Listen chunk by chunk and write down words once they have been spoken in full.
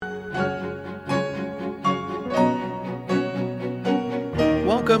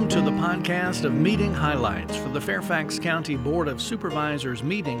Welcome to the podcast of meeting highlights for the Fairfax County Board of Supervisors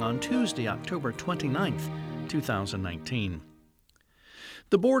meeting on Tuesday, October 29th, 2019.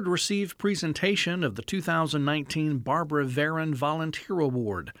 The board received presentation of the 2019 Barbara Varon Volunteer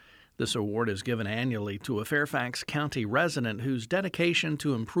Award. This award is given annually to a Fairfax County resident whose dedication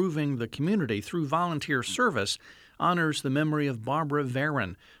to improving the community through volunteer service honors the memory of Barbara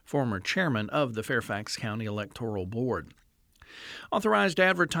Varon, former chairman of the Fairfax County Electoral Board. Authorized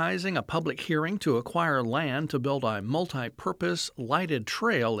advertising a public hearing to acquire land to build a multi-purpose lighted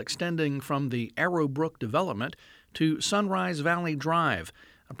trail extending from the Arrowbrook development to Sunrise Valley Drive,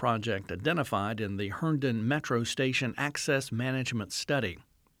 a project identified in the Herndon Metro Station Access Management Study.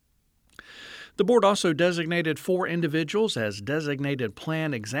 The board also designated 4 individuals as designated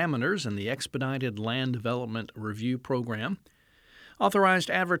plan examiners in the Expedited Land Development Review Program. Authorized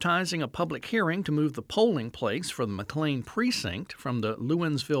advertising a public hearing to move the polling place for the McLean Precinct from the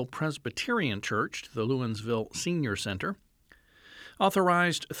Lewinsville Presbyterian Church to the Lewinsville Senior Center.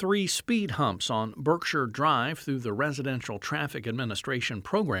 Authorized 3 speed humps on Berkshire Drive through the Residential Traffic Administration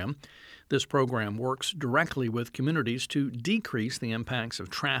Program. This program works directly with communities to decrease the impacts of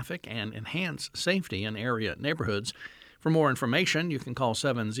traffic and enhance safety in area neighborhoods. For more information, you can call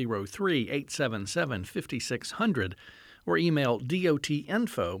 703-877-5600 or email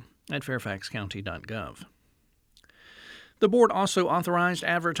dotinfo@fairfaxcounty.gov. The board also authorized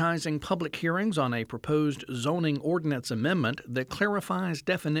advertising public hearings on a proposed zoning ordinance amendment that clarifies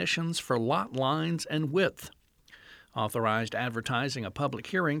definitions for lot lines and width. Authorized advertising a public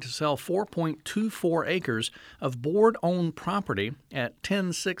hearing to sell 4.24 acres of board-owned property at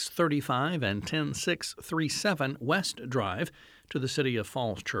 10635 and 10637 West Drive to the City of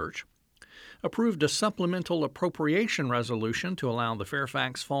Falls Church. Approved a supplemental appropriation resolution to allow the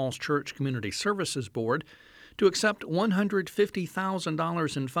Fairfax Falls Church Community Services Board to accept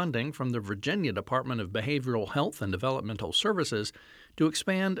 $150,000 in funding from the Virginia Department of Behavioral Health and Developmental Services to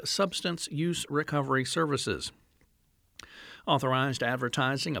expand substance use recovery services. Authorized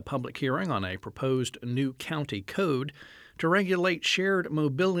advertising a public hearing on a proposed new county code to regulate shared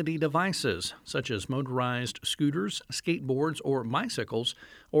mobility devices such as motorized scooters, skateboards, or bicycles,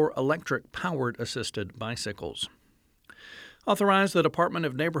 or electric-powered assisted bicycles. Authorized the Department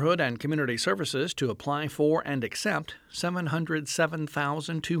of Neighborhood and Community Services to apply for and accept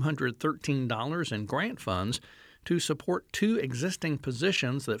 $707,213 in grant funds to support 2 existing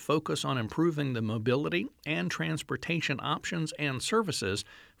positions that focus on improving the mobility and transportation options and services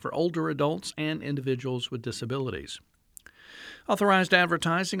for older adults and individuals with disabilities. Authorized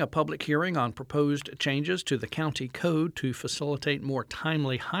advertising a public hearing on proposed changes to the county code to facilitate more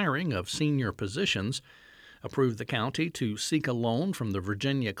timely hiring of senior positions. Approved the county to seek a loan from the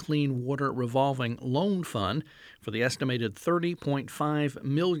Virginia Clean Water Revolving Loan Fund for the estimated $30.5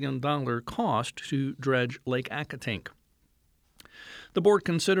 million cost to dredge Lake Accotink. The board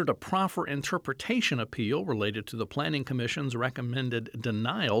considered a proffer interpretation appeal related to the Planning Commission's recommended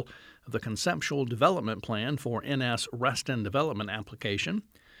denial of the conceptual development plan for NS Reston Development application.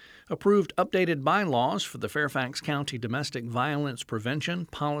 Approved updated bylaws for the Fairfax County Domestic Violence Prevention,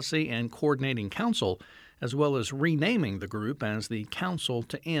 Policy, and Coordinating Council, as well as renaming the group as the Council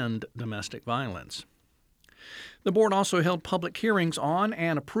to End Domestic Violence. The board also held public hearings on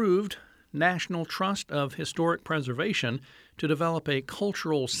and approved National Trust of Historic Preservation to develop a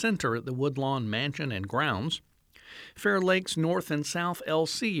cultural center at the Woodlawn Mansion and Grounds. Fair Lakes North and South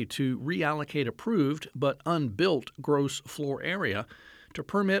LC to reallocate approved but unbuilt gross floor area to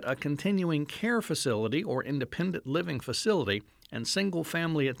permit a continuing care facility or independent living facility and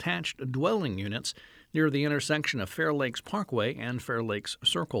single-family attached dwelling units near the intersection of Fair Lakes Parkway and Fair Lakes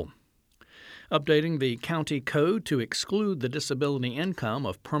Circle. Updating the county code to exclude the disability income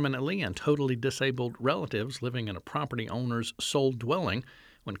of permanently and totally disabled relatives living in a property owner's sole dwelling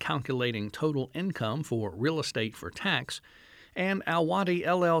when calculating total income for real estate for tax, and Alwadi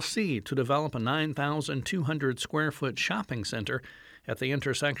LLC to develop a 9,200 square foot shopping center at the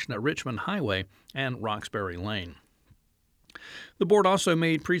intersection of Richmond Highway and Roxbury Lane. The board also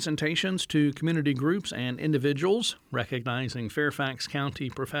made presentations to community groups and individuals recognizing Fairfax County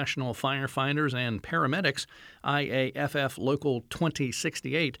professional firefighters and paramedics, IAFF Local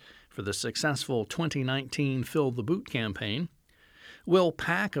 2068, for the successful 2019 Fill the Boot campaign. Will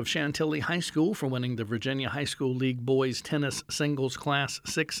Pack of Chantilly High School for winning the Virginia High School League Boys Tennis Singles Class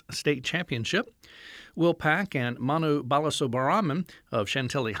 6 State Championship. Will Pack and Manu Balasubaraman of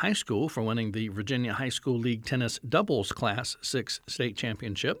Chantilly High School for winning the Virginia High School League Tennis Doubles Class 6 State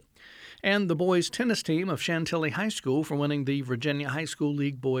Championship. And the boys tennis team of Chantilly High School for winning the Virginia High School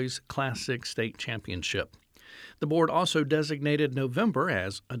League Boys Class 6 State Championship. The board also designated November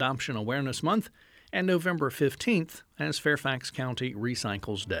as Adoption Awareness Month and November 15th as Fairfax County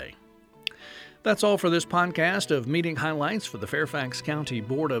Recycles Day. That's all for this podcast of meeting highlights for the Fairfax County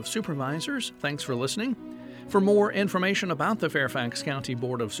Board of Supervisors. Thanks for listening. For more information about the Fairfax County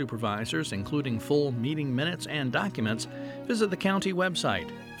Board of Supervisors, including full meeting minutes and documents, visit the county website,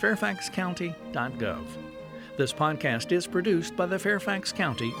 fairfaxcounty.gov. This podcast is produced by the Fairfax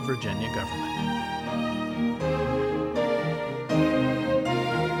County, Virginia government.